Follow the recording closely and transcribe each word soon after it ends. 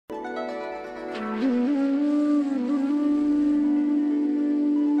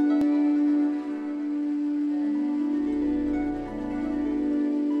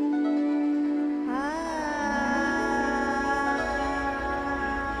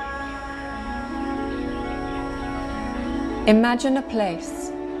Imagine a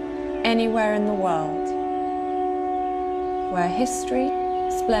place, anywhere in the world, where history,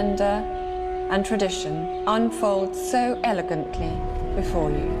 splendor, and tradition unfold so elegantly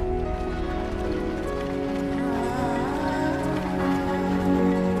before you.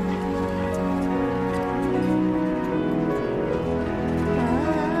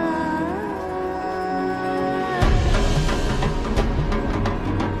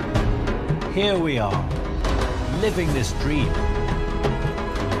 Here we are, living this dream.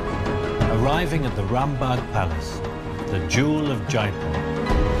 Arriving at the Rambagh Palace, the jewel of Jaipur.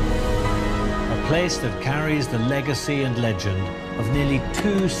 A place that carries the legacy and legend of nearly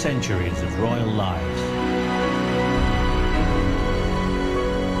 2 centuries of royal lives.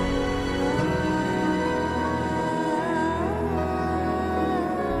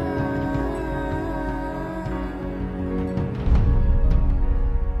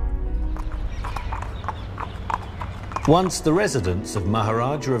 Once the residence of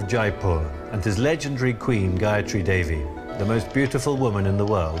Maharaja of Jaipur and his legendary queen Gayatri Devi, the most beautiful woman in the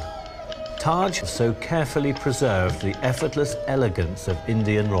world, Taj so carefully preserved the effortless elegance of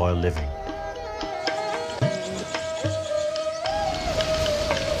Indian royal living.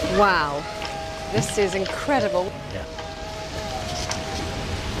 Wow, this is incredible. Yeah.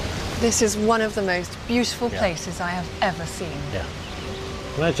 This is one of the most beautiful places I have ever seen. Yeah.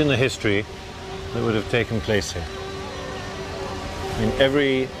 Imagine the history that would have taken place here. I mean,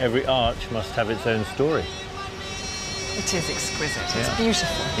 every arch must have its own story. It is exquisite. It's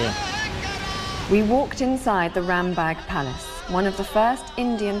beautiful. Yeah. We walked inside the Rambagh Palace, one of the first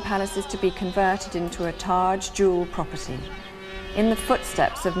Indian palaces to be converted into a Taj jewel property, in the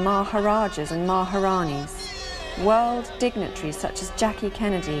footsteps of Maharajas and Maharanis, world dignitaries such as Jackie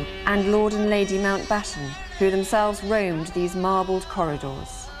Kennedy and Lord and Lady Mountbatten, who themselves roamed these marbled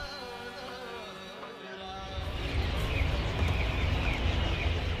corridors.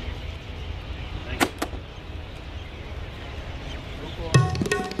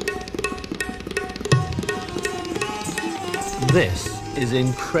 This is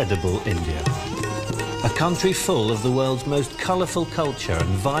incredible India, a country full of the world's most colourful culture and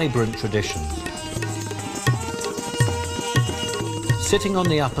vibrant traditions. Sitting on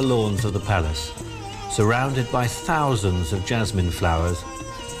the upper lawns of the palace, surrounded by thousands of jasmine flowers,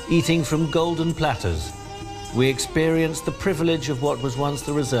 eating from golden platters, we experience the privilege of what was once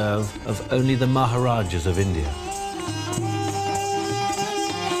the reserve of only the Maharajas of India.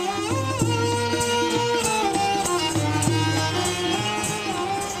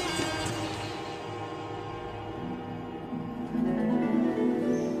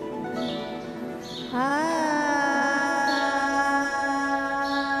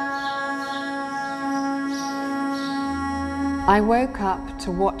 I woke up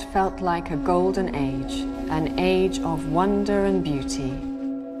to what felt like a golden age, an age of wonder and beauty.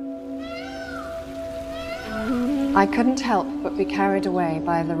 I couldn't help but be carried away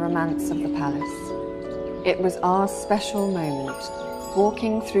by the romance of the palace. It was our special moment,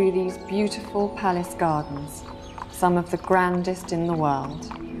 walking through these beautiful palace gardens, some of the grandest in the world.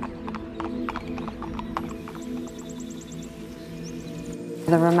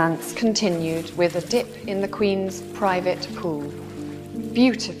 The romance continued with a dip in the Queen's private pool,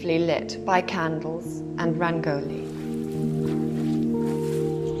 beautifully lit by candles and rangoli.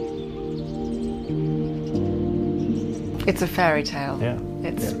 It's a fairy tale. Yeah.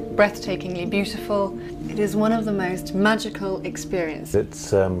 It's breathtakingly beautiful. It is one of the most magical experiences.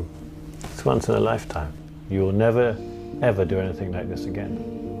 It's once in a lifetime. You will never, ever do anything like this again.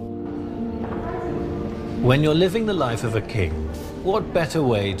 When you're living the life of a king, what better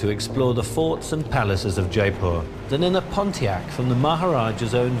way to explore the forts and palaces of Jaipur than in a Pontiac from the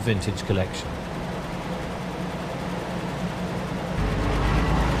Maharaja's own vintage collection?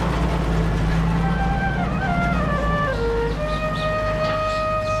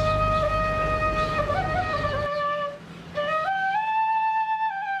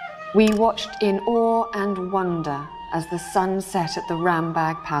 We watched in awe and wonder as the sun set at the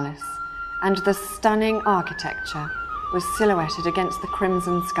Rambagh Palace, and the stunning architecture was silhouetted against the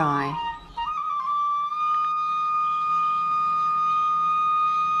crimson sky.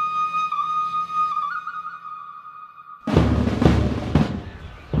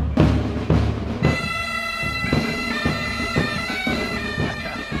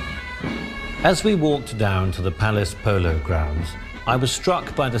 As we walked down to the palace polo grounds, I was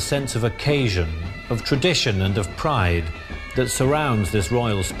struck by the sense of occasion, of tradition and of pride that surrounds this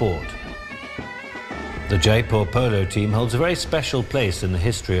royal sport. The Jaipur polo team holds a very special place in the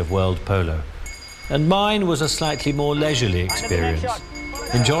history of world polo, and mine was a slightly more leisurely experience,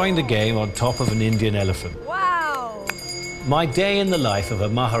 enjoying the game on top of an Indian elephant. Wow! My day in the life of a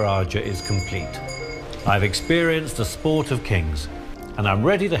Maharaja is complete. I've experienced the sport of kings, and I'm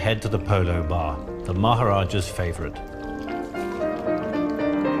ready to head to the polo bar, the Maharaja's favourite.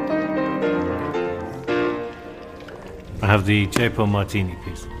 I have the Jaipur Martini,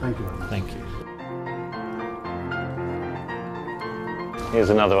 please. Thank you. Thank you. Here's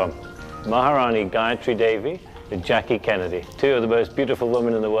another one. Maharani Gayatri Devi with Jackie Kennedy, two of the most beautiful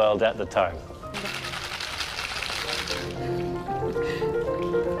women in the world at the time.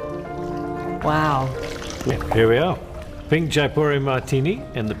 Wow. Here we are. Pink Jaipuri Martini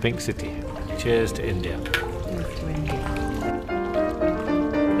in the Pink City. Cheers to India. Cheers to India.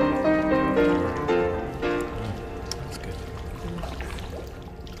 That's good.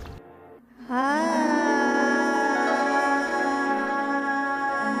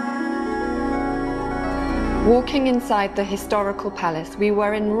 Walking inside the historical palace, we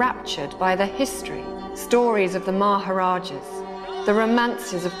were enraptured by the history, stories of the Maharajas, the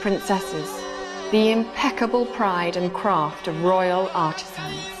romances of princesses, the impeccable pride and craft of royal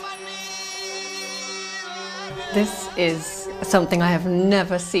artisans. This is something I have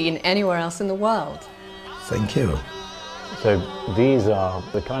never seen anywhere else in the world. Thank you. So these are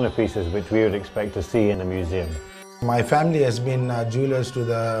the kind of pieces which we would expect to see in a museum. My family has been jewelers to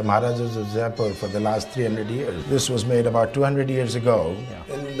the Maharajas of Jaipur for the last 300 years. This was made about 200 years ago.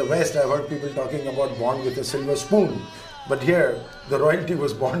 Yeah. In the West, I've heard people talking about born with a silver spoon. But here, the royalty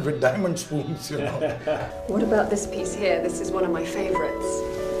was born with diamond spoons, you know. What about this piece here? This is one of my favorites.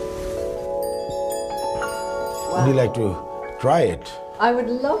 Wow. Would you like to try it? I would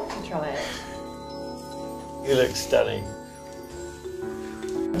love to try it. You look stunning.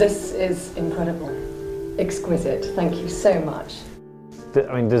 This is incredible. Exquisite. Thank you so much.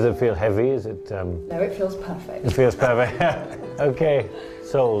 I mean, does it feel heavy? Is it? No, it feels perfect. It feels perfect. Okay,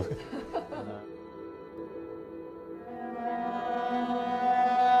 sold.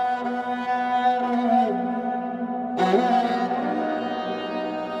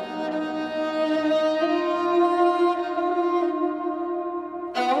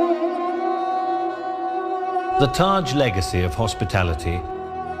 The Taj legacy of hospitality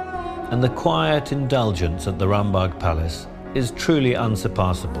and the quiet indulgence at the Rambagh Palace is truly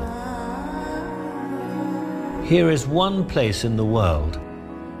unsurpassable. Here is one place in the world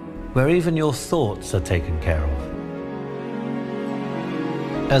where even your thoughts are taken care of.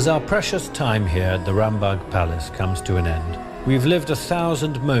 As our precious time here at the Rambagh Palace comes to an end, we've lived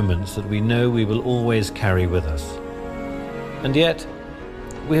 1,000 moments that we know we will always carry with us. And yet,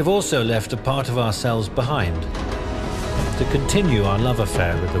 we have also left a part of ourselves behind to continue our love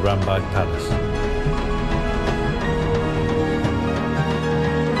affair with the Rambagh Palace.